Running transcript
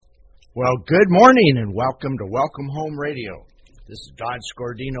Well, good morning and welcome to Welcome Home Radio. This is Don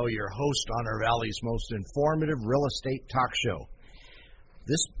Scordino, your host on our Valley's most informative real estate talk show.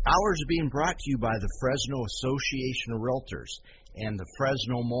 This hour is being brought to you by the Fresno Association of Realtors and the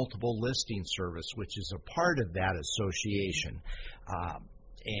Fresno Multiple Listing Service, which is a part of that association.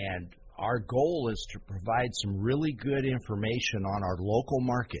 And our goal is to provide some really good information on our local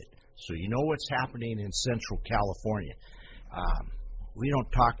market so you know what's happening in Central California. We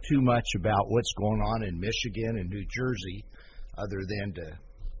don't talk too much about what's going on in Michigan and New Jersey other than to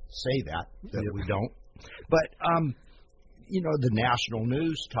say that we don't. But, the national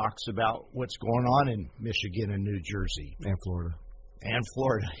news talks about what's going on in Michigan and New Jersey. And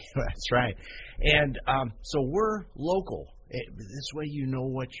Florida. That's right. And so we're local. This way you know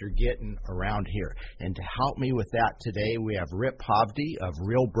what you're getting around here. And to help me with that today, we have Rip Hovde of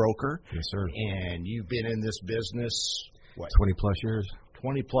Real Broker. Yes, sir. And you've been in this business, what? 20-plus years.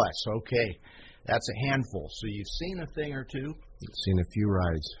 20-plus, okay. That's a handful. So you've seen a thing or two? Seen a few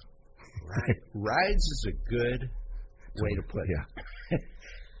rides. Right. Rides is a good way to put it. Yeah.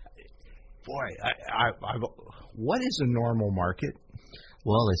 Boy, what is a normal market?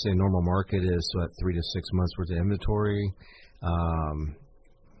 Well, they say normal market is 3 to 6 months worth of inventory.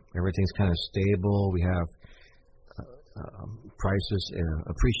 Everything's kind of stable. We have prices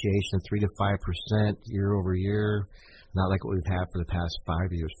appreciation 3 to 5% year over year. Not like what we've had for the past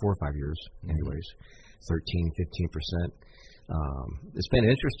 5 years, 4 or 5 years, anyways, 13, 15%. It's been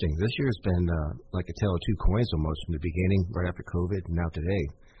interesting. This year has been like a tale of two coins almost from the beginning, right after COVID, and now today.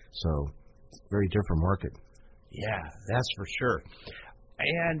 So, very different market. Yeah, that's for sure.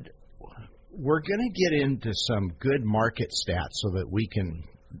 And we're going to get into some good market stats so that we can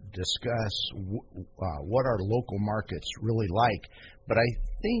discuss what our local market's really like. But I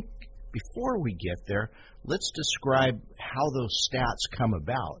think before we get there, let's describe how those stats come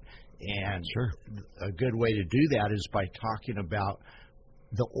about. And sure. A good way to do that is by talking about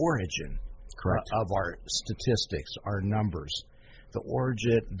the origin of our statistics, our numbers, the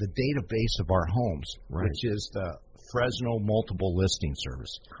origin, the database of our homes, right, which is the Fresno Multiple Listing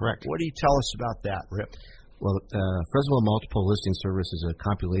Service. Correct. What do you tell us about that, Rip? Well, Fresno Multiple Listing Service is a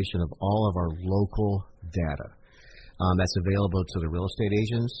compilation of all of our local data. That's available to the real estate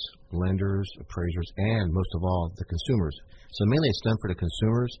agents, lenders, appraisers, and most of all, the consumers. So mainly it's done for the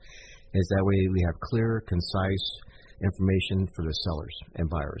consumers, is that way we have clear, concise information for the sellers and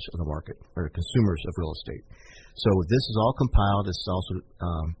buyers of the market, or consumers of real estate. So this is all compiled. It's also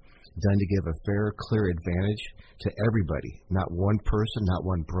done to give a fair, clear advantage to everybody. Not one person, not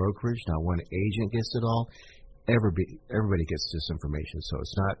one brokerage, not one agent gets it all. Everybody gets this information. So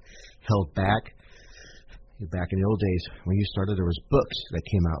it's not held back. Back in the old days, when you started, there was books that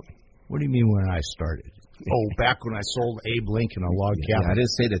came out. What do you mean when I started? Oh, back when I sold Abe Lincoln a log cabin. Yeah, I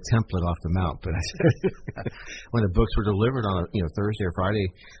didn't say the template off the mount, but when the books were delivered on Thursday or Friday,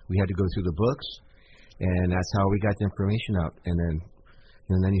 we had to go through the books, and that's how we got the information out.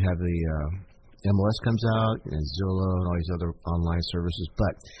 And then you have the MLS comes out, and Zillow, and all these other online services.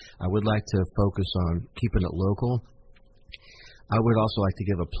 But I would like to focus on keeping it local. I would also like to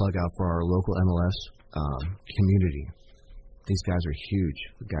give a plug out for our local MLS community. These guys are huge,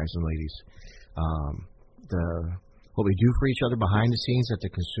 the guys and ladies. What we do for each other behind the scenes that the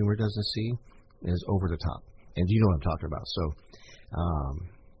consumer doesn't see is over the top, and you know what I'm talking about. So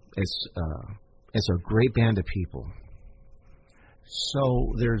it's a great band of people.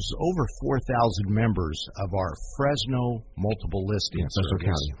 So there's over 4,000 members of our Fresno Multiple Listing Service, Fresno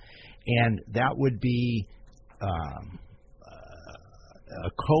County, and that would be a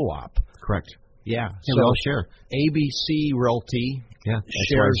co-op. Correct. Yeah, so we all share. ABC Realty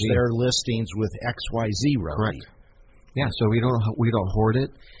shares XYZ. their listings with XYZ Realty. Correct. Yeah, so we don't hoard it.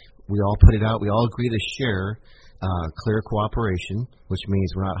 We all put it out. We all agree to share clear cooperation, which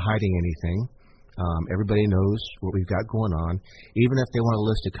means we're not hiding anything. Everybody knows what we've got going on. Even if they want to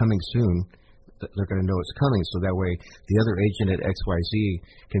list it coming soon, they're going to know it's coming. So that way, the other agent at XYZ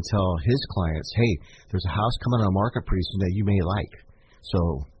can tell his clients, hey, there's a house coming on the market pretty soon that you may like.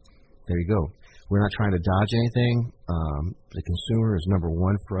 So there you go. We're not trying to dodge anything. The consumer is number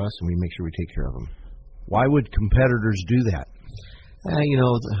one for us, and we make sure we take care of them. Why would competitors do that?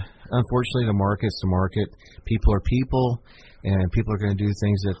 Unfortunately, the market's the market. People are people, and people are going to do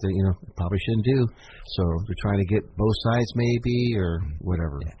things that they probably shouldn't do. So they're trying to get both sides, maybe, or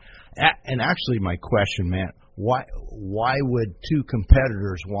whatever. Yeah. And actually, my question, Matt, why would two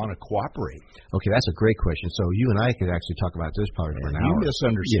competitors want to cooperate? Okay, that's a great question. So you and I could actually talk about this probably for an hour. You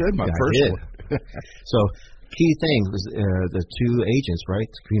misunderstood my first one. So key thing was the two agents,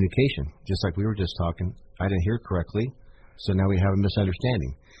 right? Communication. Just like we were just talking. I didn't hear correctly, so now we have a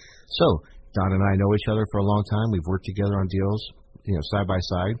misunderstanding. So Don and I know each other for a long time. We've worked together on deals, side by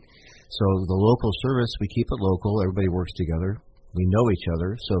side. So the local service, we keep it local. Everybody works together. We know each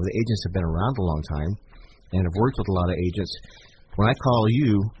other. So the agents have been around a long time and have worked with a lot of agents. When I call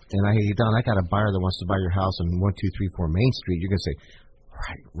you and I hey, Don, I got a buyer that wants to buy your house on 1234 Main Street, you're going to say, all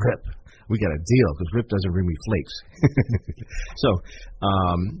right, Rip, we got a deal, because Rip doesn't bring me flakes. So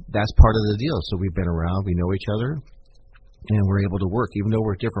that's part of the deal. So we've been around. We know each other. And we're able to work. Even though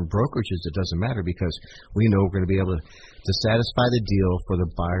we're different brokerages, it doesn't matter, because we know we're going to be able to satisfy the deal for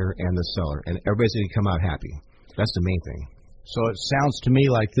the buyer and the seller. And everybody's going to come out happy. That's the main thing. So it sounds to me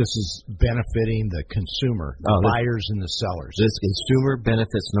like this is benefiting the consumer, the buyers and the sellers. This consumer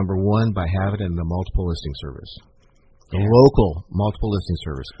benefits, number one, by having it in the multiple listing service. The local multiple listing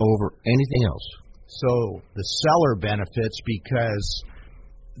service over anything else. So the seller benefits because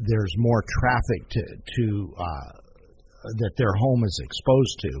there's more traffic to that their home is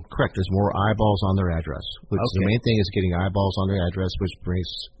exposed to. Correct. There's more eyeballs on their address. Which the main thing is getting eyeballs on their address, which brings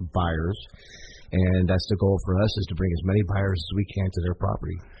buyers. And that's the goal for us, is to bring as many buyers as we can to their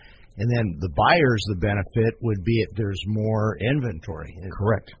property. And then the buyers, the benefit would be if there's more inventory.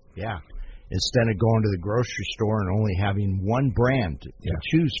 Correct. Yeah. Instead of going to the grocery store and only having one brand to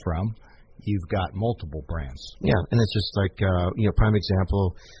choose from, you've got multiple brands. Yeah, and it's just like, prime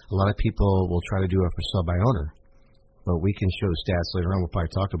example, a lot of people will try to do a for sale by owner. But we can show stats later on. We'll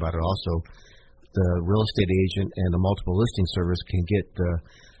probably talk about it also. The real estate agent and the multiple listing service can get the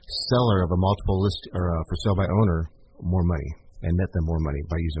seller of a multiple list or for sale by owner more money and net them more money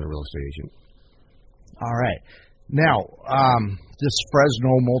by using a real estate agent. All right. Now, this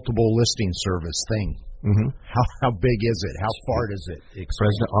Fresno multiple listing service thing, how big is it? How far does it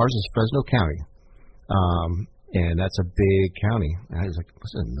extend? Ours is Fresno County, and that's a big county. It's like,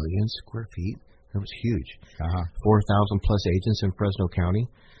 what's it, 1 million square feet? It was huge. 4,000 plus agents in Fresno County.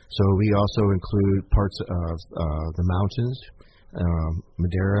 So we also include parts of the mountains.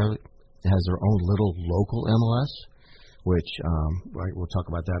 Madera has their own little local MLS, which we'll talk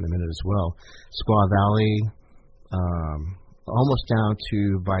about that in a minute as well. Squaw Valley, almost down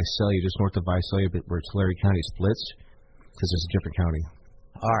to Visalia, just north of Visalia, but where Tulare County splits, because it's a different county.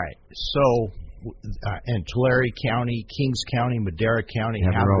 All right. So, and Tulare County, Kings County, Madera County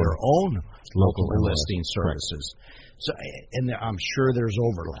have their own local listing services. Correct. So, and I'm sure there's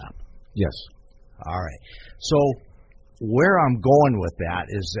overlap. Yes. All right. So, where I'm going with that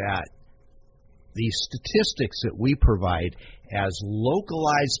is that the statistics that we provide, as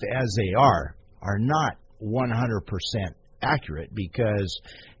localized as they are not 100% accurate, because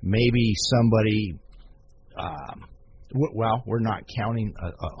maybe somebody, we're not counting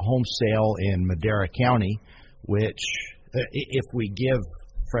a home sale in Madera County, which if we give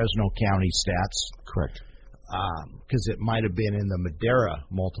Fresno County stats, correct, because it might have been in the Madera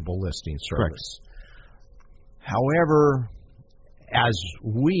multiple listing service. Correct. However, as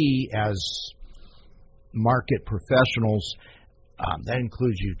market professionals, that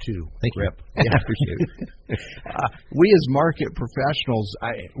includes you too, Rip. Yeah, I appreciate it. We as market professionals,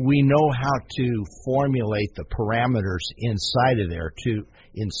 we know how to formulate the parameters inside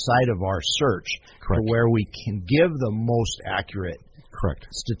of our search, to where we can give the most accurate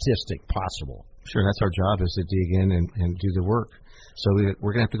statistic possible. Sure, that's our job, is to dig in and do the work. So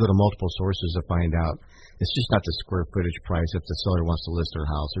we're going to have to go to multiple sources to find out. It's just not the square footage price if the seller wants to list their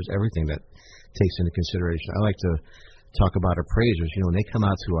house. There's everything that takes into consideration. I like to talk about appraisers. When they come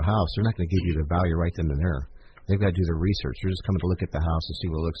out to a house, they're not going to give you the value right then and there. They've got to do their research. They're just coming to look at the house and see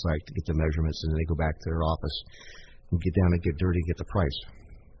what it looks like, to get the measurements, and then they go back to their office and get down and get dirty and get the price.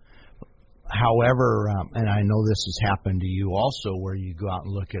 However, and I know this has happened to you also, where you go out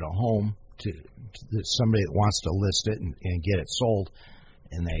and look at a home to somebody that wants to list it and get it sold,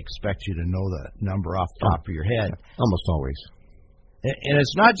 and they expect you to know the number off the top of your head. Almost always. And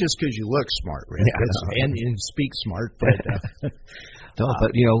it's not just because you look smart, Rick, and speak smart, but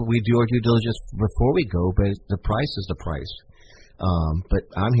but we do our due diligence before we go. But the price is the price. But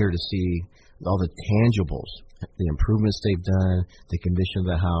I'm here to see all the tangibles, the improvements they've done, the condition of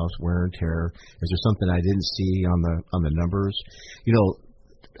the house, wear and tear. Is there something I didn't see on the numbers?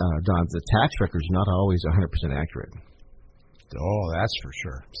 Don, the tax record's not always 100% accurate. Oh, that's for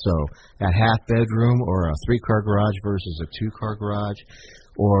sure. So a half bedroom or a 3-car garage versus a 2-car garage,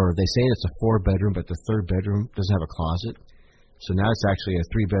 or they say it's a 4-bedroom, but the 3rd bedroom doesn't have a closet. So now it's actually a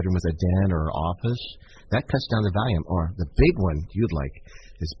 3-bedroom with a den or office. That cuts down the value. Or the big one you'd like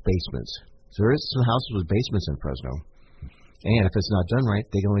is basements. So there is some houses with basements in Fresno. And if it's not done right,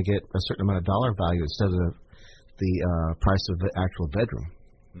 they can only get a certain amount of dollar value instead of the price of the actual bedroom.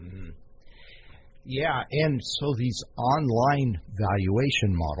 Mm-hmm. Yeah, and so these online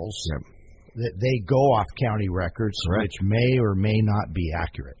valuation models, Yep. they go off county records, Correct. which may or may not be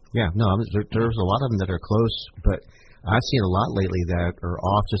accurate. Yeah, no, there's a lot of them that are close, but I've seen a lot lately that are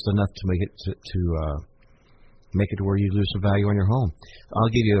off just enough to make it to make it to where you lose some value on your home. I'm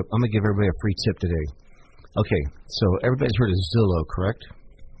gonna give everybody a free tip today. Okay, so everybody's heard of Zillow, correct?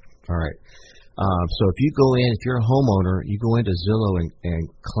 All right. So if you go in, if you're a homeowner, you go into Zillow and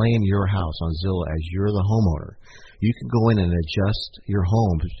claim your house on Zillow as you're the homeowner. You can go in and adjust your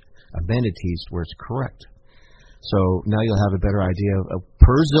home's amenities where it's correct. So now you'll have a better idea of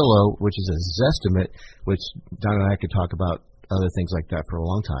per Zillow, which is a Zestimate, which Don and I could talk about other things like that for a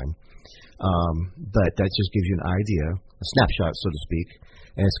long time. But that just gives you an idea, a snapshot, so to speak,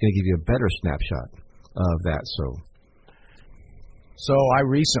 and it's going to give you a better snapshot of that. So I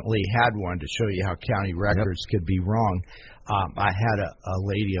recently had one to show you how county records could be wrong. I had a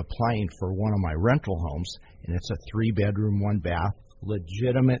lady applying for one of my rental homes, and it's a 3-bedroom, 1-bath,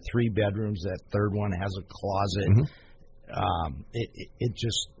 legitimate 3 bedrooms. That third one has a closet. Mm-hmm.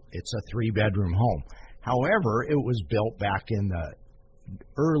 It's a 3-bedroom home. However, it was built back in the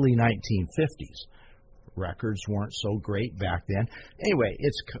early 1950s. Records weren't so great back then. Anyway,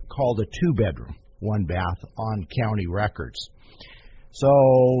 it's called a 2-bedroom, 1-bath on county records. So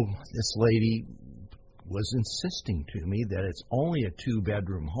this lady was insisting to me that it's only a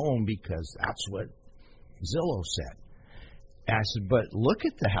 2-bedroom home because that's what Zillow said. And I said, but look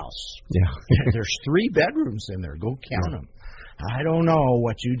at the house. Yeah. There's 3 bedrooms in there. Go count them. I don't know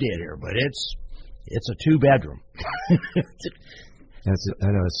what you did here, but it's a 2-bedroom. I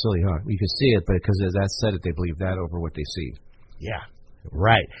know, it's silly, huh? You can see it, but because that said it, they believe that over what they see. Yeah,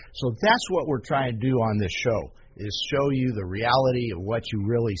 right. So that's what we're trying to do on this show, is show you the reality of what you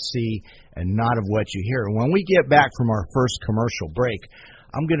really see and not of what you hear. And when we get back from our first commercial break,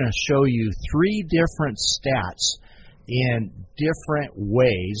 I'm going to show you 3 different stats in different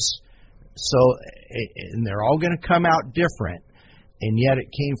ways. So, and they're all going to come out different, and yet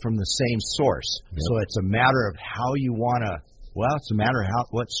it came from the same source. Yep. So it's a matter of how you want to, it's a matter of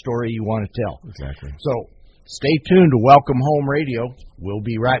what story you want to tell. Exactly. So stay tuned to Welcome Home Radio. We'll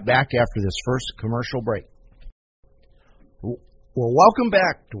be right back after this first commercial break. Well, welcome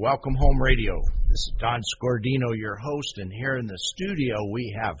back to Welcome Home Radio. This is Don Scordino, your host, and here in the studio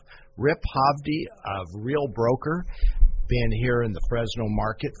we have Rip Hovde of Real Broker, been here in the Fresno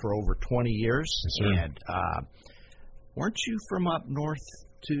market for over 20 years. Yes, and weren't you from up north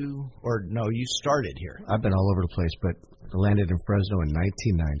too? Or no, you started here. I've been all over the place, but I landed in Fresno in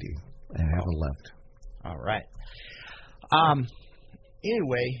 1990 and haven't left. All right.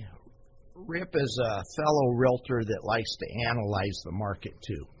 Anyway, Rip is a fellow realtor that likes to analyze the market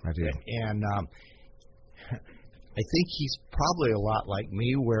too. I do. And I think he's probably a lot like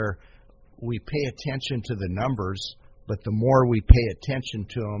me, where we pay attention to the numbers, but the more we pay attention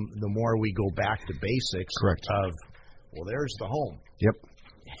to them, the more we go back to basics. Correct. Of, well, there's the home. Yep.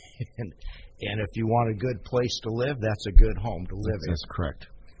 And if you want a good place to live, that's a good home to live in. That's correct.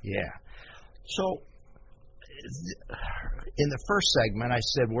 Yeah. So in the first segment, I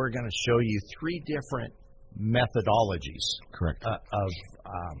said we're going to show you 3 different methodologies. Correct. Of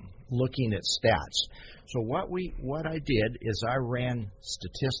looking at stats. So what I did is I ran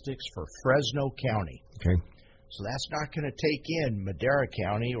statistics for Fresno County. Okay. So that's not going to take in Madera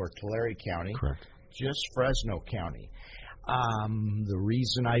County or Tulare County. Correct. Just Fresno County. The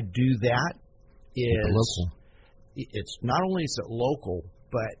reason I do that is it's not only is it local,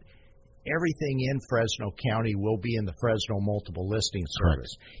 but everything in Fresno County will be in the Fresno Multiple Listing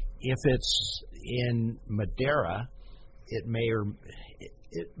Service. Correct. If it's in Madera, it may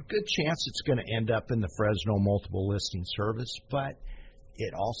good chance it's going to end up in the Fresno Multiple Listing Service, but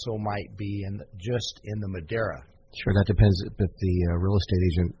it also might be just in the Madera. Sure, that depends if the real estate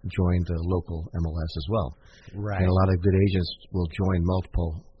agent joined the local MLS as well. Right. And a lot of good agents will join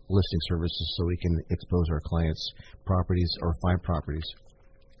multiple listing services so we can expose our clients' properties or find properties.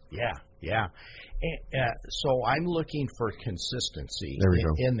 Yeah, yeah. And, so I'm looking for consistency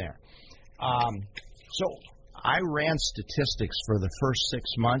in there. So I ran statistics for the first 6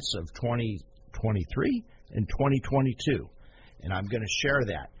 months of 2023 and 2022, and I'm going to share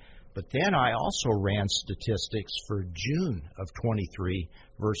that. But then I also ran statistics for June of 23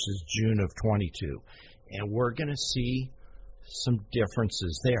 versus June of 22, and we're going to see some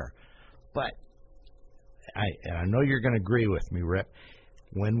differences there. But I know you're going to agree with me, Rip.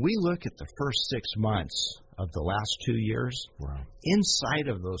 When we look at the first 6 months of the last 2 years, wow, inside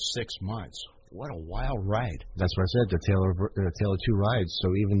of those 6 months, what a wild ride. That's what I said, the tale of 2 rides.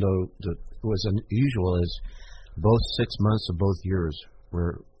 So even though it was unusual, is both 6 months of both years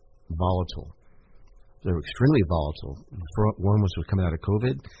were volatile. They're extremely volatile. One was coming out of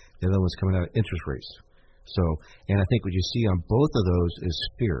COVID, the other was coming out of interest rates. So, and I think what you see on both of those is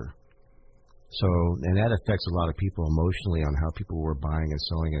fear. So, and that affects a lot of people emotionally on how people were buying and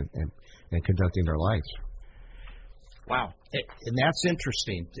selling and conducting their lives. Wow. And that's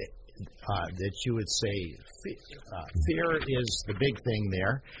interesting that you would say fear is the big thing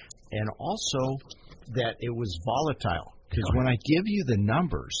there, and also that it was volatile. Because when I give you the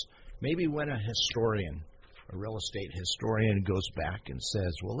numbers, maybe when a real estate historian goes back and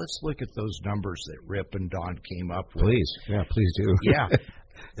says, well, let's look at those numbers that Rip and Don came up with. Please. Yeah, please do. Yeah.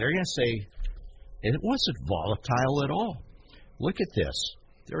 They're going to say, it wasn't volatile at all. Look at this.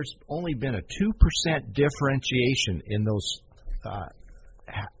 There's only been a 2% differentiation in those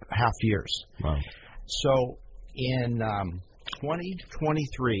half years. Wow. So in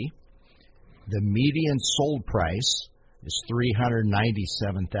 2023, the median sold price is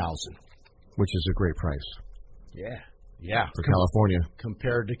 $397,000, which is a great price. Yeah, for California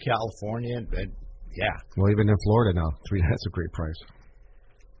compared to California, and yeah. Well, even in Florida now, that's a great price.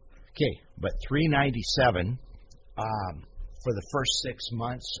 Okay, but $397 for the first 6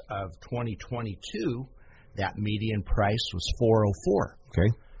 months of 2022, that median price was $404.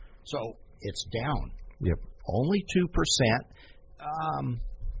 Okay, so it's down. Yep, only 2%.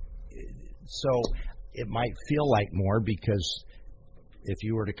 So it might feel like more because if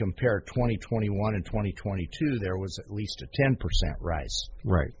you were to compare 2021 and 2022, there was at least a 10% rise.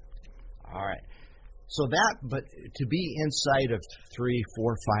 Right. All right. So but to be inside of 3,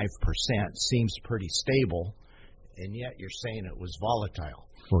 4, 5% seems pretty stable, and yet you're saying it was volatile.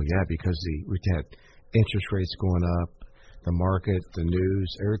 Well, yeah, because we had interest rates going up, the market, the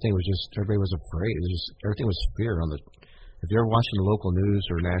news, everybody was afraid. Everything was fear if you're watching the local news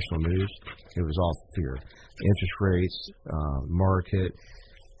or national news, it was all fear. Interest rates, market,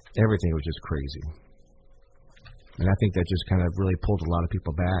 everything was just crazy. And I think that just kind of really pulled a lot of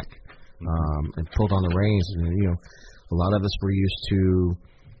people back and pulled on the reins. And, a lot of us were used to,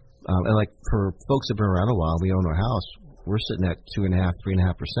 and like for folks that have been around a while, we own our house, we're sitting at 2.5%,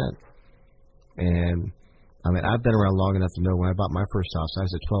 3.5%. And, I've been around long enough to know when I bought my first house, I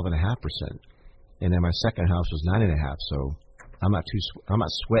was at 12.5%. And then my second house was 9.5%. So I'm not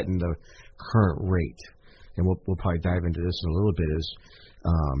sweating the current rate. And we'll probably dive into this in a little bit. Is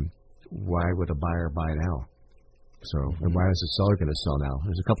why would a buyer buy now? So, and why is the seller going to sell now?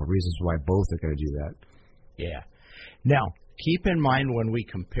 There's a couple of reasons why both are going to do that. Yeah. Now, keep in mind when we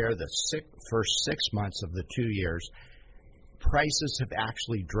compare the first 6 months of the 2 years, prices have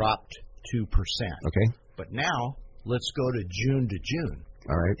actually dropped 2%. Okay. But now let's go to June to June.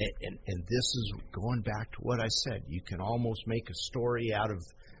 All right. And this is going back to what I said. You can almost make a story out of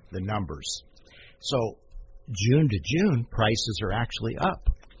the numbers. So June to June, prices are actually up.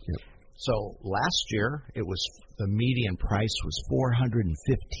 Yep. So last year, the median price was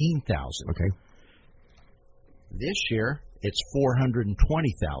 $415,000. Okay. This year, it's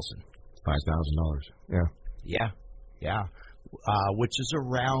 $420,000. $5,000. Yeah. Yeah. Which is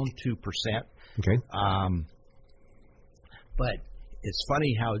around 2%. Okay. But it's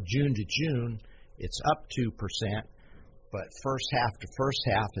funny how June to June, it's up 2%, but first half to first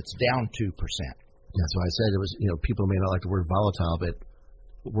half, it's down 2%. That's why I said it was, people may not like the word volatile, but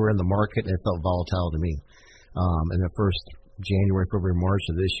we're in the market and it felt volatile to me. In the first January, February, March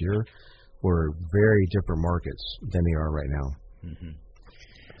of this year were very different markets than they are right now. Mm-hmm.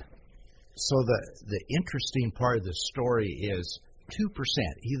 So the interesting part of the story is 2%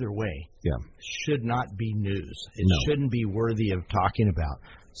 either way should not be news. It shouldn't be worthy of talking about.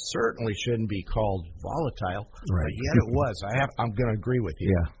 Certainly shouldn't be called volatile, right. But yet it was. I'm going to agree with you.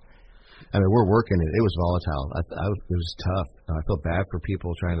 Yeah. We're working it. It was volatile. It was tough. I felt bad for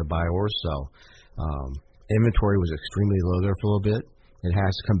people trying to buy or sell. Inventory was extremely low there for a little bit. It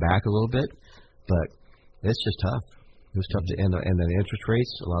has come back a little bit, but it's just tough. It was tough to end. And then the interest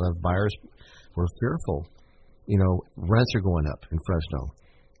rates, a lot of buyers were fearful. Rents are going up in Fresno.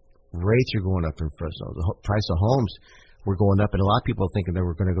 Rates are going up in Fresno. The price of homes were going up, and a lot of people are thinking they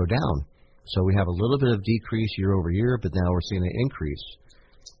were going to go down. So we have a little bit of decrease year over year, but now we're seeing an increase.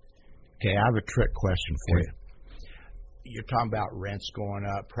 Okay, I have a trick question for you. You're talking about rents going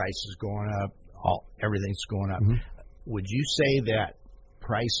up, prices going up, everything's going up. Mm-hmm. Would you say that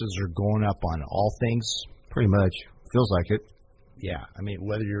prices are going up on all things? Pretty much. Feels like it. Yeah.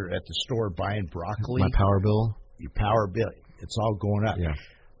 Whether you're at the store buying broccoli. My power bill. Your power bill. It's all going up. Yeah.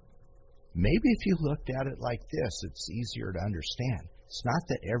 Maybe if you looked at it like this, it's easier to understand. It's not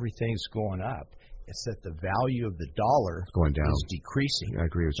that everything's going up. It's that the value of the dollar going down. Is decreasing. I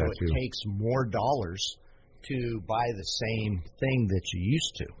agree with that too. So it takes more dollars to buy the same thing that you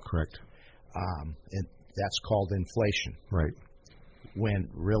used to. Correct. and that's called inflation. Right. When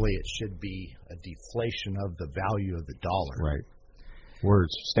really it should be a deflation of the value of the dollar. Right.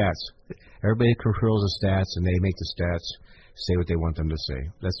 Words, stats. Everybody controls the stats, and they make the stats say what they want them to say.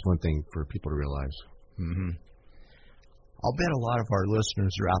 That's one thing for people to realize. Mm-hmm. I'll bet a lot of our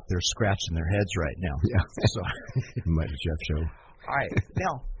listeners are out there scratching their heads right now. Yeah. So, Might be Jeff show. All right.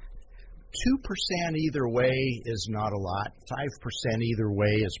 Now, 2% either way is not a lot. 5% either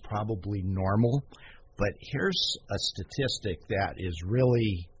way is probably normal. But here's a statistic that is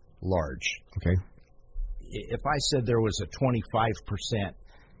really large. Okay. If I said there was a 25%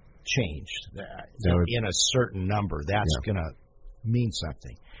 change in a certain number, that's going to mean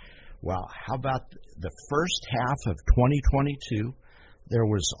something. Well, how about the first half of 2022? There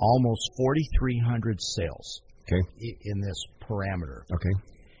was almost 4,300 sales in this parameter. Okay.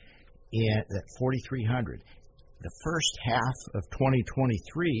 In that 4,300. The first half of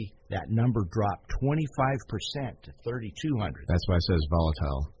 2023, that number dropped 25% to 3,200. That's why it says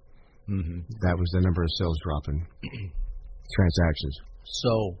volatile. Mm-hmm. That was the number of sales dropping. Transactions.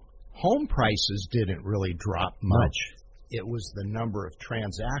 So home prices didn't really drop much. No. It was the number of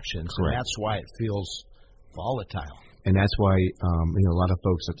transactions, Correct. And that's why it feels volatile. And that's why a lot of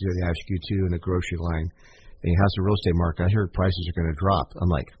folks that they ask you too in the grocery line, hey, how's the real estate market? I heard prices are going to drop. I'm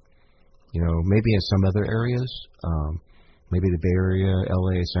like, maybe in some other areas, maybe the Bay Area,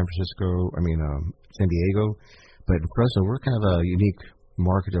 LA, San Francisco, San Diego, but in Fresno, we're kind of a unique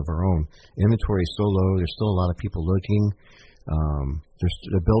market of our own. Inventory is so low. There's still a lot of people looking.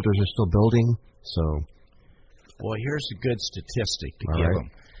 The builders are still building. So, well, here's a good statistic to give them.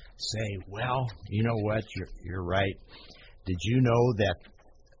 Say, well, you know what? You're right. Did you know that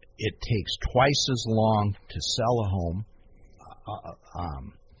it takes twice as long to sell a home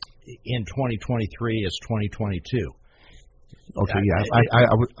in 2023 as 2022? Okay,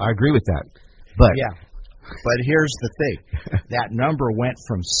 I agree with that. But but here's the thing. That number went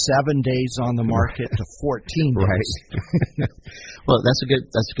from 7 days on the market to 14 days. Right. Well, that's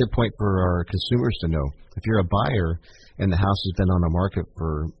a good point for our consumers to know. If you're a buyer and the house has been on the market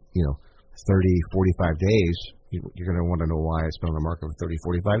for 30, 45 days, you're going to want to know why it's been on the market for 30,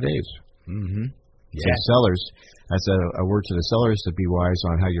 45 days. Mm-hmm. So sellers, that's a word to the sellers to be wise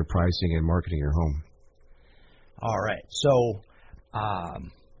on how you're pricing and marketing your home. All right. So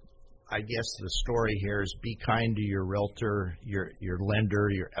I guess the story here is be kind to your realtor, your lender,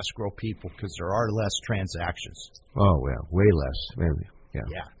 your escrow people, because there are less transactions. Oh, well, way less. Maybe.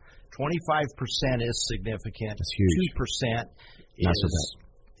 Yeah. 25% is significant. That's huge. 2% is not so bad.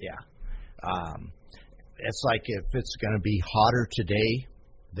 Yeah. It's like if it's going to be hotter today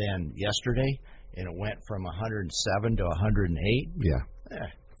than yesterday, and it went from 107 to 108. Yeah.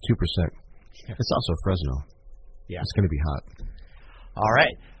 2%. It's also Fresno. Yeah. It's going to be hot. All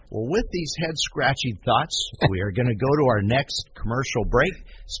right. Well, with these head-scratching thoughts, we are going to go to our next commercial break.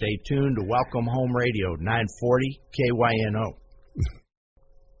 Stay tuned to Welcome Home Radio, 940 KYNO.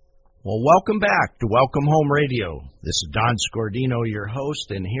 Well, welcome back to Welcome Home Radio. This is Don Scordino, your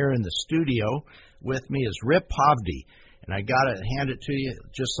host, and here in the studio with me is Rip Hovde. And I got to hand it to you,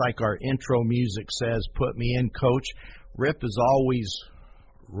 just like our intro music says, put me in, Coach. Rip is always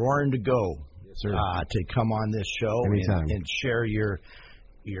roaring to go to come on this show and share your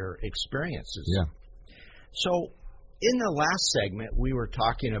experiences. Yeah. So in the last segment, we were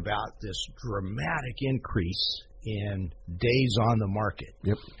talking about this dramatic increase in days on the market.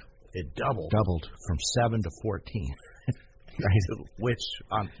 Yep. It doubled from 7 to 14. Right. Which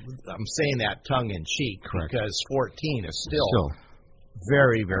I'm saying that tongue in cheek. Correct. Because 14 is still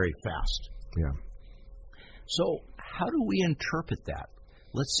very, very fast. Yeah. So how do we interpret that?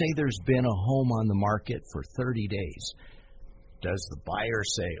 Let's say there's been a home on the market for 30 days. Does the buyer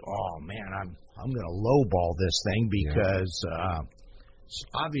say, "Oh man, I'm going to lowball this thing because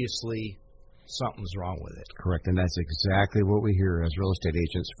obviously something's wrong with it"? Correct, and that's exactly what we hear as real estate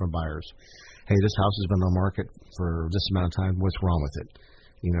agents from buyers. Hey, this house has been on the market for this amount of time. What's wrong with it?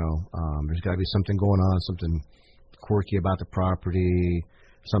 There's got to be something going on, something quirky about the property,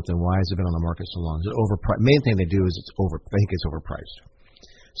 something. Why has it been on the market so long? Is it overpriced? Main thing they do is I think it's overpriced.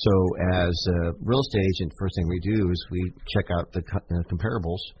 So as a real estate agent, first thing we do is we check out the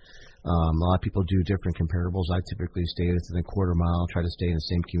comparables. A lot of people do different comparables. I typically stay within a quarter mile, try to stay in the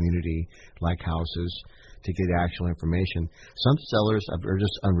same community, like houses, to get actual information. Some sellers are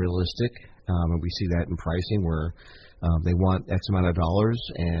just unrealistic, and we see that in pricing where they want X amount of dollars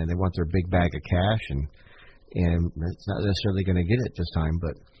and they want their big bag of cash, and it's not necessarily going to get it this time.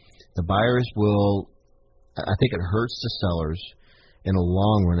 But the buyers will, I think it hurts the sellers in the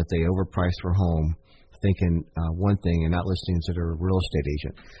long run if they overprice their home thinking one thing and not listening to their real estate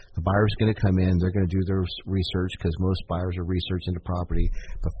agent. The buyer's going to come in, they're going to do their research because most buyers are researching the property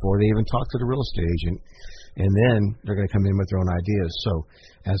before they even talk to the real estate agent, and then they're going to come in with their own ideas. So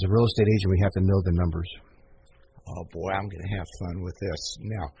as a real estate agent, we have to know the numbers. Oh, boy, I'm going to have fun with this.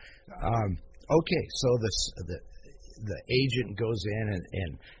 Now, okay, so the agent goes in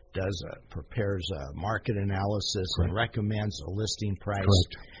and prepares a market analysis and recommends a listing price.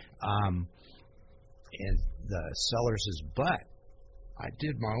 And the seller says, but I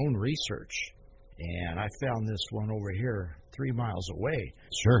did my own research, and I found this one over here 3 miles away.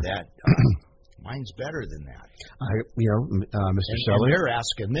 Sure. That mine's better than that. Mr. Seller. And they're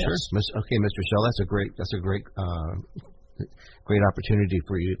asking this. Sure. Okay, Mr. Seller, that's a great opportunity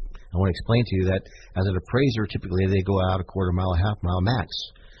for you. I want to explain to you that as an appraiser, typically they go out a quarter mile, a half mile max.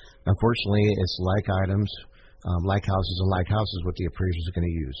 Unfortunately, it's like items, like houses and like houses, what the appraisers are going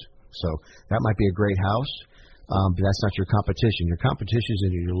to use. So that might be a great house, but that's not your competition. Your competition is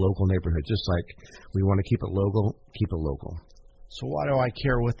in your local neighborhood. Just like we want to keep it local, keep it local. So why do I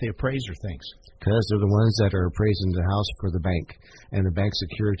care what the appraiser thinks? Because they're the ones that are appraising the house for the bank, and the bank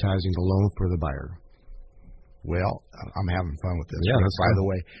securitizing the loan for the buyer. Well, I'm having fun with this. Yeah, by the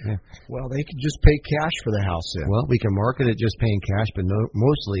way. Yeah. Well, they could just pay cash for the house then. Well, we can market it just paying cash, but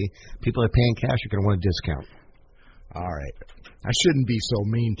mostly people that are paying cash are going to want a discount. All right. I shouldn't be so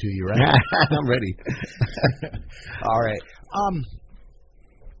mean to you, right? I'm ready. All right.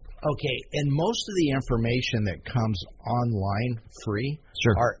 Okay, and most of the information that comes online free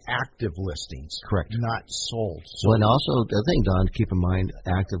are active listings. Correct. Not sold. So well, and also, the thing, Don, keep in mind,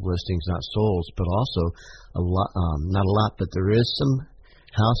 active listings, not sold, but also a lot, not a lot, but there is some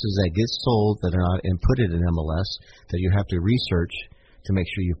houses that get sold that are not inputted in MLS that you have to research to make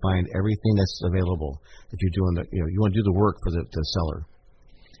sure you find everything that's available. If you're doing you want to do the work for the seller.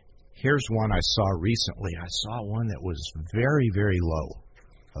 Here's one I saw recently. I saw one that was very, very low.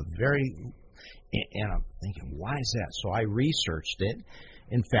 And I'm thinking, why is that? So I researched it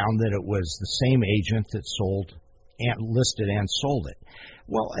and found that it was the same agent that sold and listed and sold it.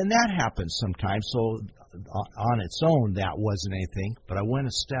 Well, and that happens sometimes. So on its own, that wasn't anything. But I went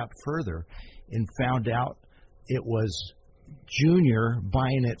a step further and found out it was junior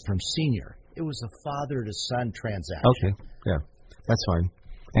buying it from senior. It was a father-to-son transaction. Okay, yeah, that's fine.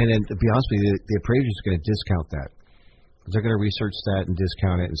 And then, to be honest with you, the appraiser is going to discount that. They're going to research that and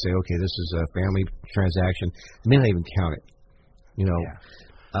discount it and say, okay, this is a family transaction. They may not even count it.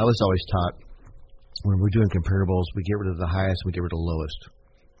 I was always taught when we're doing comparables, we get rid of the highest, we get rid of the lowest,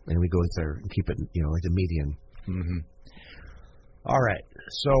 and we go there and keep it, like the median. Mm-hmm. All right,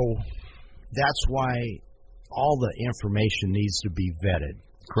 so that's why all the information needs to be vetted.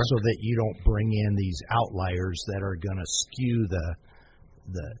 Correct. So that you don't bring in these outliers that are going to skew the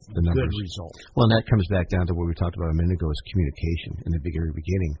good result. Well, and that comes back down to what we talked about a minute ago, is communication in the very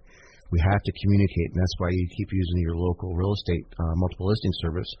beginning. We have to communicate, and that's why you keep using your local real estate multiple listing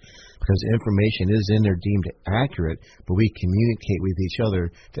service, because the information is in there deemed accurate, but we communicate with each other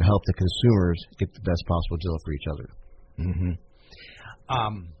to help the consumers get the best possible deal for each other. Mm-hmm.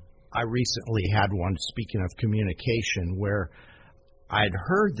 I recently had one, speaking of communication, where I'd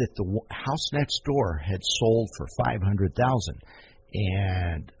heard that the house next door had sold for $500,000.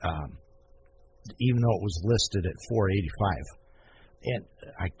 And even though it was listed at $485,000, and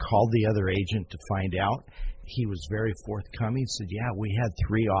I called the other agent to find out. He was very forthcoming. Said, "Yeah, we had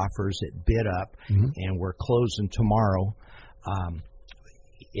 3 offers. It bid up, and we're closing tomorrow.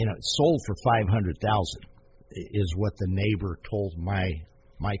 It sold for $500,000, is what the neighbor told my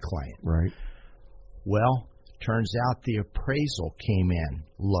client." Right. Well, turns out the appraisal came in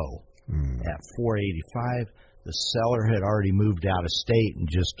low at $485,000. The seller had already moved out of state and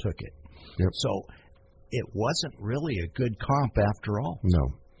just took it. Yep. So it wasn't really a good comp after all.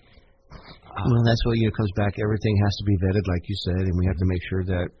 No. Well, that's what comes back. Everything has to be vetted, like you said, and we have to make sure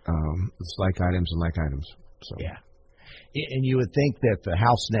that it's like items and like items. So. Yeah. And you would think that the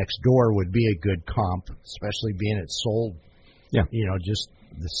house next door would be a good comp, especially being it sold, just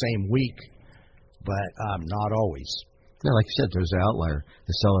the same week, but not always. Yeah, like you said, there's an outlier.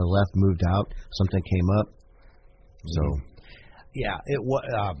 The seller left, moved out, something came up. So, yeah, it was.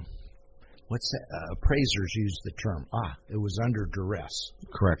 What's that? Appraisers use the term. It was under duress.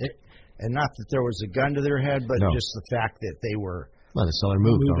 Correct. And not that there was a gun to their head, but just the fact that they were. Well, the seller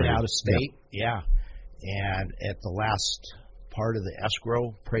moved out of state. Yeah. And at the last part of the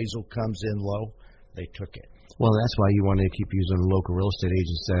escrow, appraisal comes in low. They took it. Well, that's why you want to keep using local real estate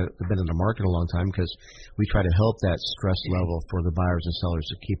agents that have been in the market a long time, because we try to help that stress level for the buyers and sellers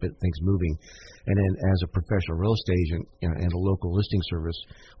to keep things moving. And then as a professional real estate agent and a local listing service,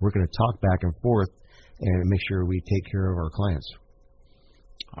 we're going to talk back and forth and make sure we take care of our clients.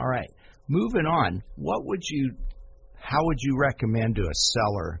 All right. Moving on, how would you recommend to a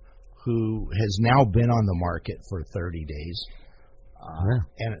seller who has now been on the market for 30 days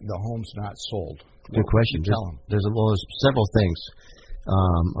and the home's not sold? Good question. Tell them. There's several things.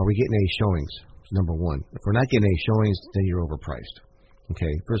 Are we getting any showings? Number one. If we're not getting any showings, then you're overpriced.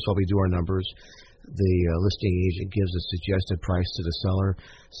 Okay. First of all, we do our numbers. The listing agent gives a suggested price to the seller.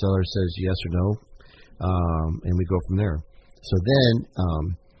 Seller says yes or no, and we go from there. So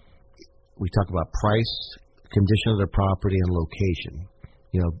then we talk about price, condition of the property, and location.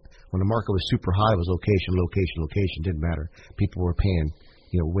 When the market was super high, it was location, location, location. Didn't matter. People were paying,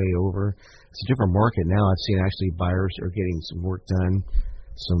 way over. It's a different market now. I've seen actually buyers are getting some work done,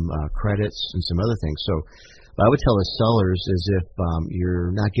 some credits, and some other things. So what I would tell the sellers is if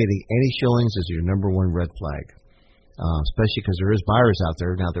you're not getting any showings, is your number one red flag. Especially because there is buyers out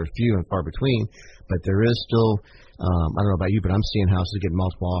there. Now, they're few and far between, but there is still, I don't know about you, but I'm seeing houses getting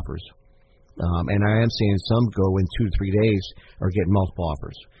multiple offers. And I am seeing some go in 2 to 3 days are getting multiple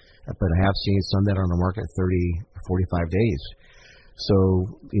offers. But I have seen some that are on the market 30, 45 days.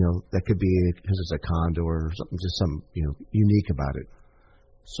 So, that could be because it's a condo or something, just something, unique about it.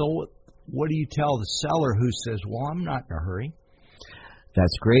 So what do you tell the seller who says, well, I'm not in a hurry?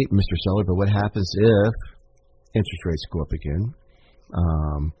 That's great, Mr. Seller, but what happens if interest rates go up again?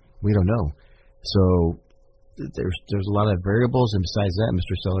 We don't know. So there's a lot of variables, and besides that,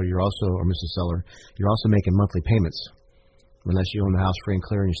 Mr. Seller, Mrs. Seller, you're also making monthly payments. Unless you own the house free and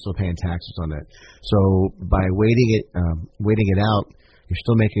clear and you're still paying taxes on that. So by waiting it out, you're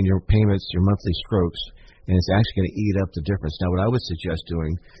still making your payments, your monthly strokes, and it's actually going to eat up the difference. Now, what I would suggest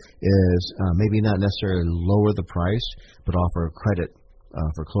doing is maybe not necessarily lower the price, but offer a credit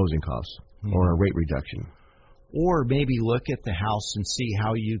for closing costs or a rate reduction. Or maybe look at the house and see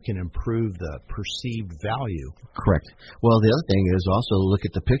how you can improve the perceived value. Correct. Well, the other thing is also look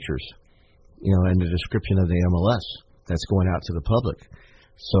at the pictures, and the description of the MLS that's going out to the public.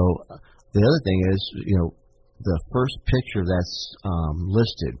 So the other thing is, the first picture that's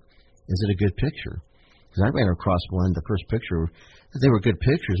listed, is it a good picture? Because I ran across one, the first picture, they were good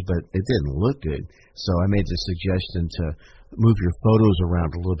pictures, but it didn't look good. So I made the suggestion to move your photos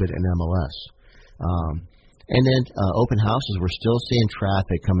around a little bit in MLS. And then open houses, we're still seeing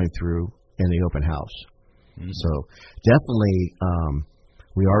traffic coming through in the open house. Mm-hmm. So definitely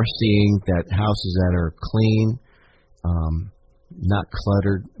we are seeing that houses that are clean, not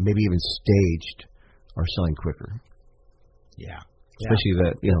cluttered, maybe even staged, are selling quicker. Yeah.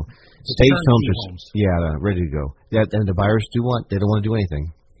 Especially staged homes are ready to go. Yeah, and the buyers they don't want to do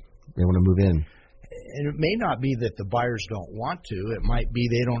anything. They want to move in. And it may not be that the buyers don't want to. It might be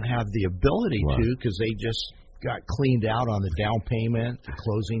they don't have the ability to because they just got cleaned out on the down payment, the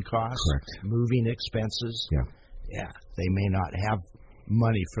closing costs, moving expenses. Yeah. Yeah. They may not have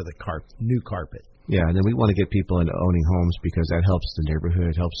money for the new carpet. Yeah, and then we want to get people into owning homes because that helps the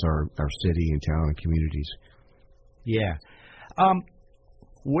neighborhood, helps our city and town and communities. Yeah.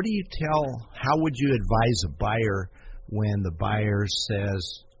 What do you how would you advise a buyer when the buyer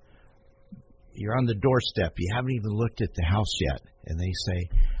says, you're on the doorstep, you haven't even looked at the house yet, and they say,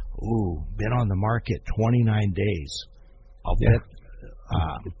 ooh, been on the market 29 days. I'll bet,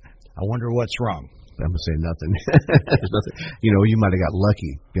 I wonder what's wrong. I'm going to say nothing. There's nothing. You might have got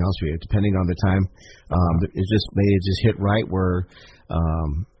lucky, to be honest with you, depending on the time. It just hit right where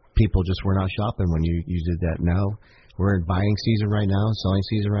people just were not shopping when you did that. Now, we're in buying season right now, selling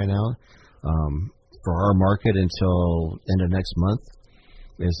season right now. For our market until end of next month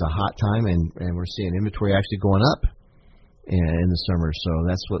is a hot time, and we're seeing inventory actually going up in the summer. So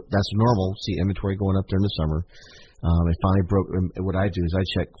that's normal, see inventory going up during the summer. It finally broke. What I do is I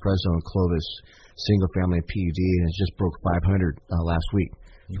check Fresno and Clovis single-family PUD, and it just broke 500 last week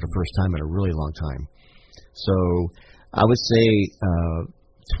for the first time in a really long time. So I would say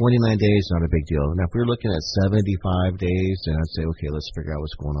 29 days, not a big deal. Now, if we were looking at 75 days, then I'd say, okay, let's figure out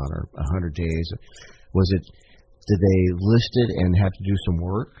what's going on. Or 100 days. Did they list it and have to do some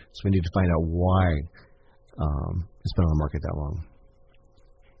work? So we need to find out why it's been on the market that long.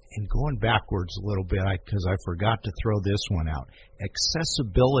 And going backwards a little bit, because I forgot to throw this one out.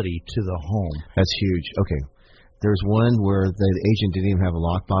 Accessibility to the home. That's huge. Okay. There's one where the agent didn't even have a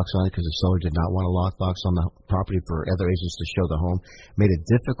lockbox on it because the seller did not want a lockbox on the property for other agents to show the home. Made it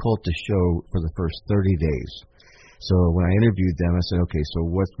difficult to show for the first 30 days. So when I interviewed them, I said, okay, so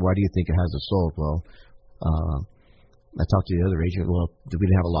why do you think it hasn't sold? Well, I talked to the other agent. Well, we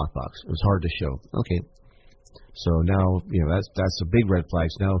didn't have a lockbox. It was hard to show. Okay. So now, that's a big red flag.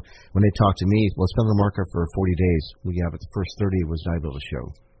 Now, when they talk to me, well, it's been on the market for 40 days. Yeah, but the first 30 was not able to show.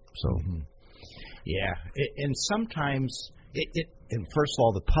 So, Yeah, and sometimes and first of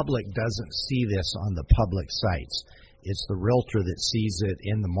all, the public doesn't see this on the public sites. It's the realtor that sees it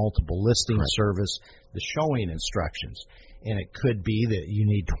in the multiple listing service, the showing instructions. And it could be that you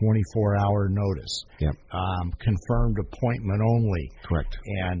need 24-hour notice. Yep. Confirmed appointment only. Correct.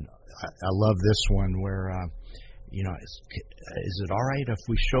 And I love this one where, is it all right if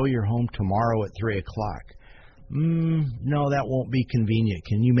we show your home tomorrow at 3 o'clock? No, that won't be convenient.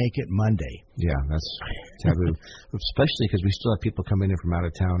 Can you make it Monday? Yeah, that's taboo. Especially because we still have people coming in from out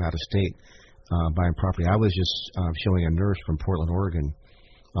of town, out of state, buying property. I was just showing a nurse from Portland, Oregon,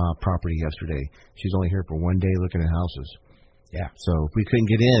 property yesterday. She's only here for one day looking at houses. Yeah. So if we couldn't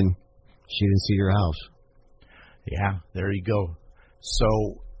get in, she didn't see your house. Yeah, there you go.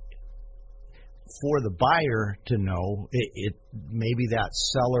 So for the buyer to know, it maybe that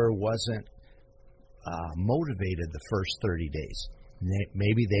seller wasn't motivated the first 30 days.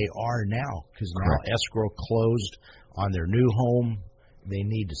 Maybe they are now, because now escrow closed on their new home. They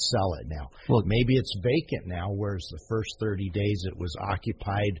need to sell it now. Well, maybe it's vacant now, whereas the first 30 days it was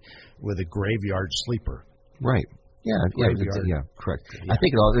occupied with a graveyard sleeper. Right. Yeah, correct. Yeah. I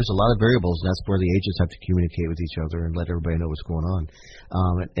think there's a lot of variables, and that's where the agents have to communicate with each other and let everybody know what's going on.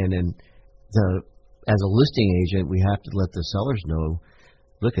 And then as a listing agent, we have to let the sellers know,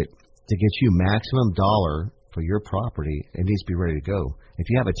 to get you maximum dollar for your property, it needs to be ready to go. If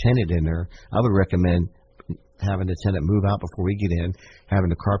you have a tenant in there, I would recommend having the tenant move out before we get in, having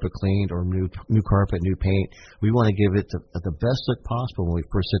the carpet cleaned or new carpet, new paint. We want to give it the best look possible when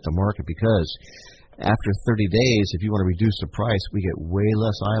we first hit the market, because after 30 days, if you want to reduce the price, we get way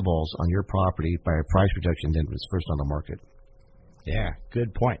less eyeballs on your property by a price reduction than was first on the market. Yeah,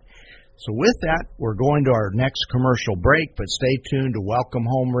 good point. So with that, we're going to our next commercial break, but stay tuned to Welcome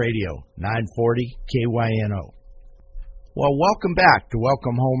Home Radio, 940 KYNO. Well, welcome back to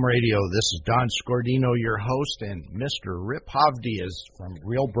Welcome Home Radio. This is Don Scordino, your host, and Mr. Rip Hovde is from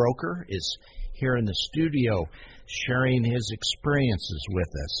Real Broker, is here in the studio sharing his experiences with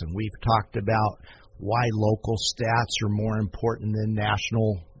us. And we've talked about why local stats are more important than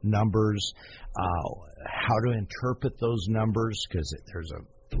national numbers, how to interpret those numbers, because there's a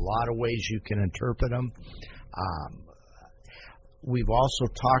lot of ways you can interpret them. We've also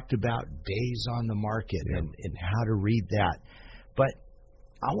talked about days on the market and how to read that. But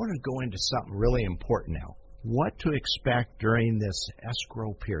I want to go into something really important now. What to expect during this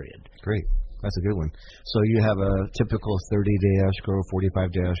escrow period. Great. That's a good one. So you have a typical 30-day escrow,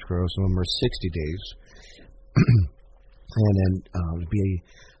 45-day escrow. Some of them are 60 days. And then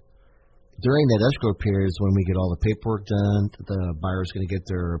during that escrow period is when we get all the paperwork done. The buyer's going to get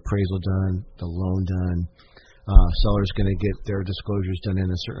their appraisal done, the loan done. Seller's going to get their disclosures done in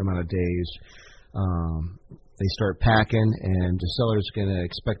a certain amount of days. They start packing, and the seller's going to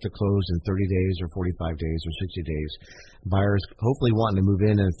expect to close in 30 days or 45 days or 60 days. Buyers hopefully wanting to move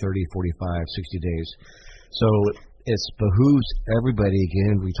in 30, 45, 60 days. So it behooves everybody,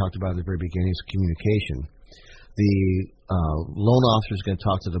 again, we talked about at the very beginning, is communication. The loan officer is going to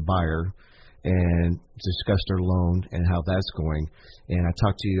talk to the buyer and discuss their loan and how that's going. And I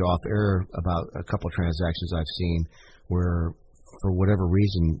talked to you off air about a couple of transactions I've seen where, for whatever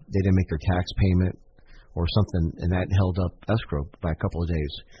reason, they didn't make their tax payment or something, and that held up escrow by a couple of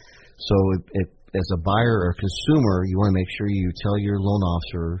days. So as a buyer or consumer, you want to make sure you tell your loan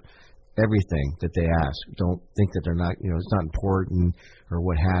officer everything that they ask. Don't think that they're not, it's not important or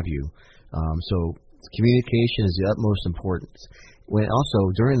what have you. So communication is the utmost importance. When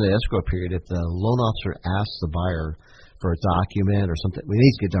also during the escrow period, if the loan officer asks the buyer for a document or something, it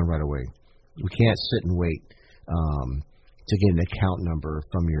needs to get done right away. We can't sit and wait to get an account number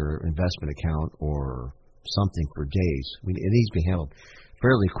from your investment account or something for days. It needs to be handled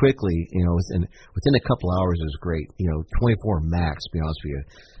fairly quickly. Within a couple hours is great. 24 max, to be honest with you.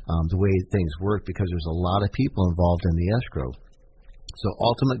 The way things work, because there's a lot of people involved in the escrow. So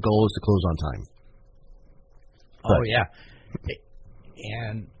ultimate goal is to close on time. Oh, yeah.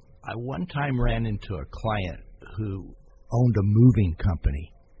 And I one time ran into a client who owned a moving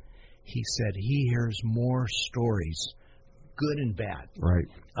company. He said he hears more stories, good and bad,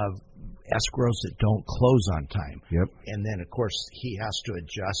 of escrows that don't close on time. Yep. And then, of course, he has to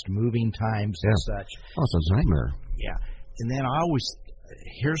adjust moving times and such. Oh, it's a nightmare. Yeah. And then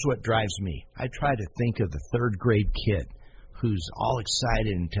here's what drives me. I try to think of the third grade kid who's all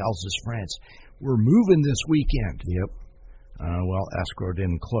excited and tells his friends, we're moving this weekend. Yep. Well, escrow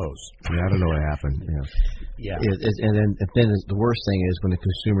didn't close. Yeah, I don't know what happened. Yeah. And then the worst thing is when the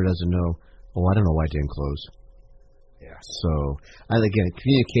consumer doesn't know, I don't know why it didn't close. Yeah. So, again,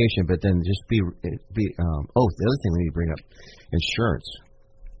 communication, but then just the other thing we need to bring up, insurance.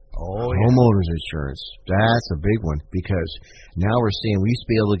 Oh, homeowners insurance. That's a big one because now we're seeing we used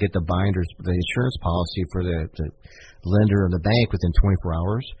to be able to get the binders, the insurance policy for the lender and the bank within 24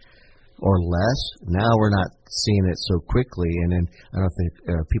 hours or less. Now we're not seeing it so quickly. And then I don't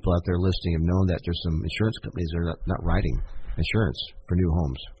think people out there listening have known that there's some insurance companies that are not writing insurance for new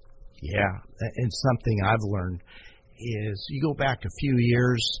homes. Yeah, and something I've learned is you go back a few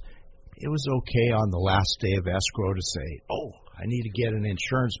years, it was okay on the last day of escrow to say, oh, I need to get an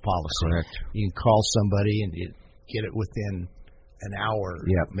insurance policy. Correct. You can call somebody and you get it within an hour,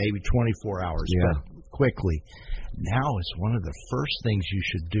 maybe 24 hours, but quickly. Now it's one of the first things you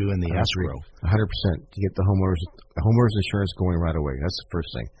should do in the escrow. 100%. To get the homeowners insurance going right away. That's the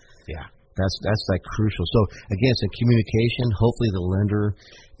first thing. Yeah. That's like crucial. So again, it's a communication. Hopefully the lender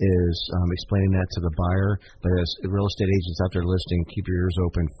is explaining that to the buyer. But as real estate agents out there listening, keep your ears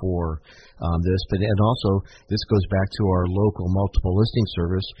open for this. But and also this goes back to our local multiple listing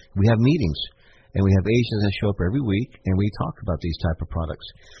service. We have meetings. And we have agents that show up every week, and we talk about these type of products.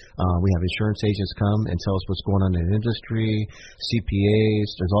 We have insurance agents come and tell us what's going on in the industry, CPAs.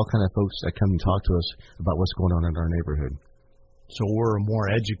 There's all kind of folks that come and talk to us about what's going on in our neighborhood. So we're a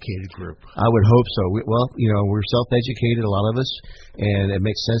more educated group. I would hope so. We're self-educated, a lot of us, and it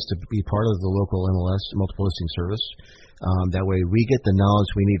makes sense to be part of the local MLS, multiple listing service. That way we get the knowledge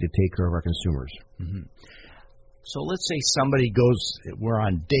we need to take care of our consumers. Mm-hmm. So let's say somebody we're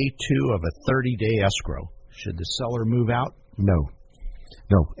on day 2 of a 30-day escrow. Should the seller move out? No.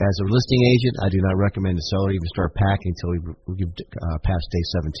 As a listing agent, I do not recommend the seller even start packing until we've passed day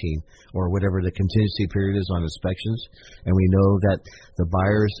 17 or whatever the contingency period is on inspections. And we know that the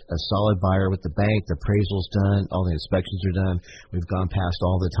buyer's a solid buyer with the bank, the appraisal's done, all the inspections are done. We've gone past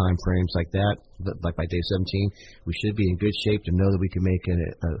all the time frames like that. Like by day 17, we should be in good shape to know that we can make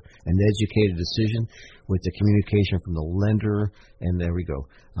an educated decision with the communication from the lender, and there we go.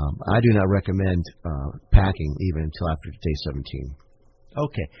 I do not recommend packing even until after day 17.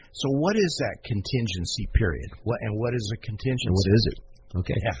 Okay, so what is that contingency period? What is a contingency? And what is it?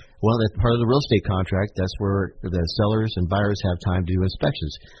 Okay. Yeah. Well, that's part of the real estate contract. That's where the sellers and buyers have time to do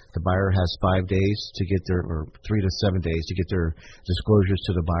inspections. The buyer has 5 days to get or 3 to 7 days to get their disclosures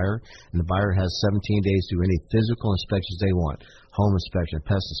to the buyer, and the buyer has 17 days to do any physical inspections they want. Home inspection,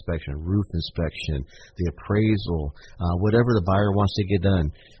 pest inspection, roof inspection, the appraisal, whatever the buyer wants to get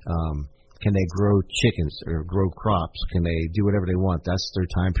done. Can they grow chickens or grow crops? Can they do whatever they want? That's their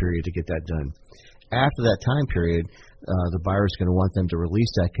time period to get that done. After that time period, the buyer is going to want them to release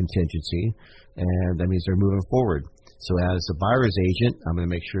that contingency, and that means they're moving forward. So as the buyer's agent, I'm going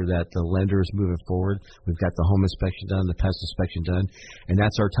to make sure that the lender is moving forward. We've got the home inspection done, the pest inspection done, and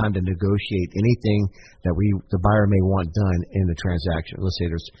that's our time to negotiate anything that the buyer may want done in the transaction. Let's say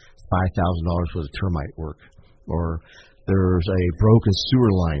there's $5,000 worth of termite work, or there's a broken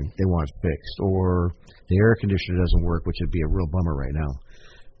sewer line they want fixed, or the air conditioner doesn't work, which would be a real bummer right now,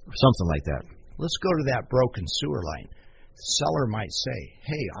 something like that. Let's go to that broken sewer line. The seller might say,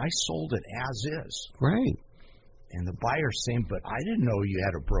 hey, I sold it as is. Right. And the buyer's saying, but I didn't know you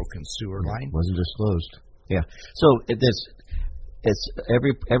had a broken sewer line. It wasn't disclosed. Yeah. So it's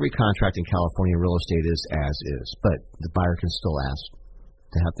every contract in California real estate is as is, but the buyer can still ask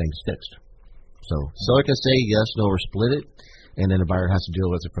to have things fixed. So seller can say yes, no, or split it, and then the buyer has to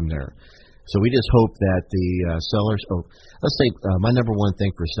deal with it from there. So we just hope that the sellers, let's say my number one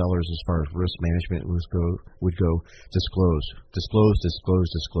thing for sellers as far as risk management would go disclose,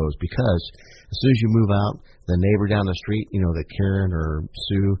 because as soon as you move out, the neighbor down the street, that Karen or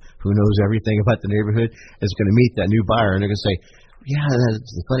Sue, who knows everything about the neighborhood, is going to meet that new buyer, and they're going to say, yeah,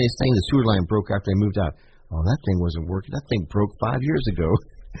 that's the funniest thing, the sewer line broke after they moved out. Oh, that thing wasn't working. That thing broke 5 years ago.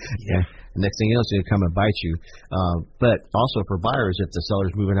 Yeah. The next thing you know, it's going to come and bite you. But also for buyers, if the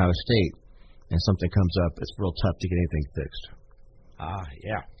seller's moving out of state, and something comes up, it's real tough to get anything fixed.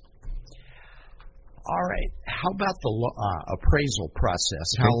 Yeah. All right. How about the appraisal process?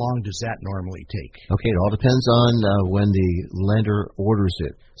 Okay. How long does that normally take? Okay, it all depends on when the lender orders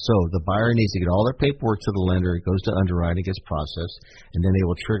it. So the buyer needs to get all their paperwork to the lender. It goes to underwriting, gets processed, and then they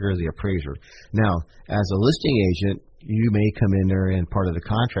will trigger the appraiser. Now, as a listing agent, you may come in there and part of the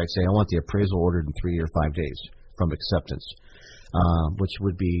contract say, I want the appraisal ordered in 3 or 5 days from acceptance. Which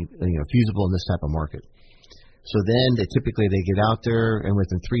would be feasible in this type of market. So then they get out there, and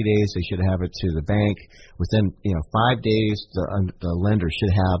within 3 days they should have it to the bank. Within 5 days, the lender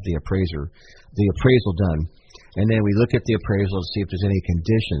should have the appraisal done, and then we look at the appraisal to see if there's any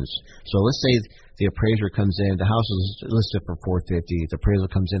conditions. So let's say the appraiser comes in, the house is listed for $450, the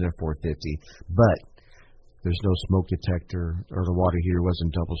appraisal comes in at $450, but there's no smoke detector or the water heater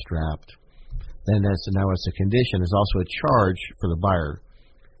wasn't double strapped. Then now it's a condition. There's also a charge for the buyer.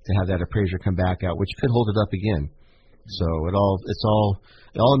 to have that appraiser come back out, which could hold it up again. So it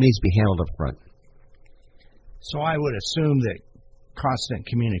all needs to be handled up front. So I would assume that constant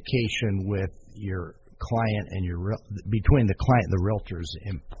communication with your client and between the client and the realtor is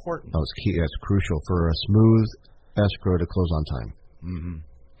important. Oh, it's key. That's crucial for a smooth escrow to close on time. Mm-hmm.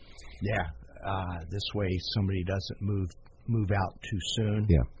 Yeah. This way, somebody doesn't move out too soon.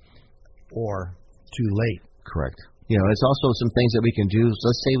 Yeah. Or too late. Correct. It's also some things that we can do. So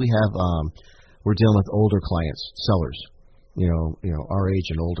let's say we have we're dealing with older clients, sellers. Our age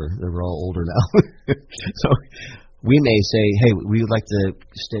and older. They're all older now. So we may say, hey, we would like to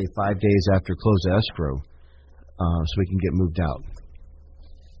stay 5 days after close of escrow so we can get moved out.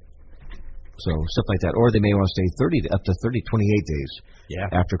 So stuff like that. Or they may want to stay up to 28 days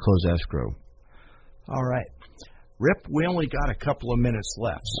after close of escrow. All right. Rip, we only got a couple of minutes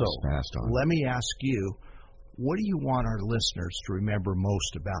left. So let me ask you, what do you want our listeners to remember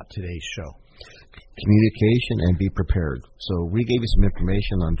most about today's show? Communication and be prepared. So we gave you some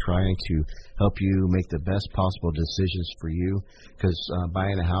information on trying to help you make the best possible decisions for you, because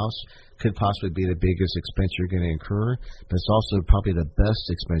buying a house could possibly be the biggest expense you're going to incur, but it's also probably the best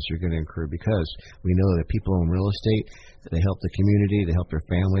expense you're going to incur, because we know that people own real estate, they help the community, they help their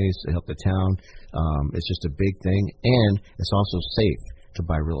families, they help the town. It's just a big thing, and it's also safe to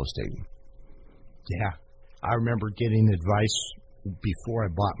buy real estate. Yeah. I remember getting advice before I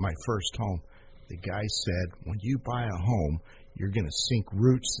bought my first home. The guy said, when you buy a home, you're going to sink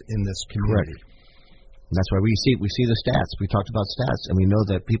roots in this community. Correct. And that's why we see the stats. We talked about stats, and we know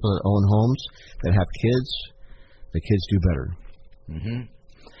that people that own homes that have kids, the kids do better. Mm-hmm.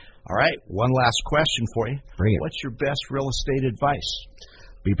 All right, one last question for you. Bring it. What's your best real estate advice?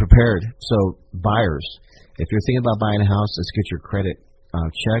 Be prepared. So buyers, if you're thinking about buying a house, let's get your credit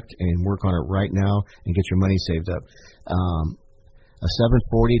checked and work on it right now and get your money saved up. A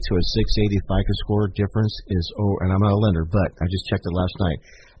 740 to a 680 FICO score difference is, and I'm not a lender, but I just checked it last night,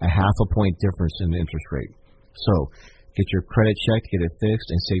 a half a point difference in the interest rate. So get your credit checked, get it fixed,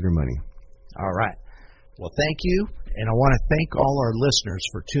 and save your money. All right. Well, thank you, and I want to thank all our listeners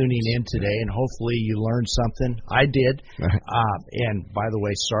for tuning in today, and hopefully you learned something. I did. And by the way,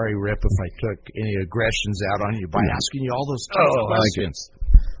 sorry, Rip, if I took any aggressions out on you by asking you all those questions.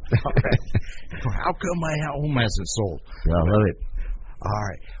 All right. How come my home hasn't sold? Yeah, I love it. All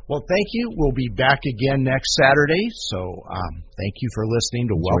right. Well, thank you. We'll be back again next Saturday. So thank you for listening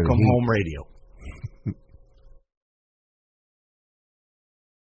to Welcome Home Radio.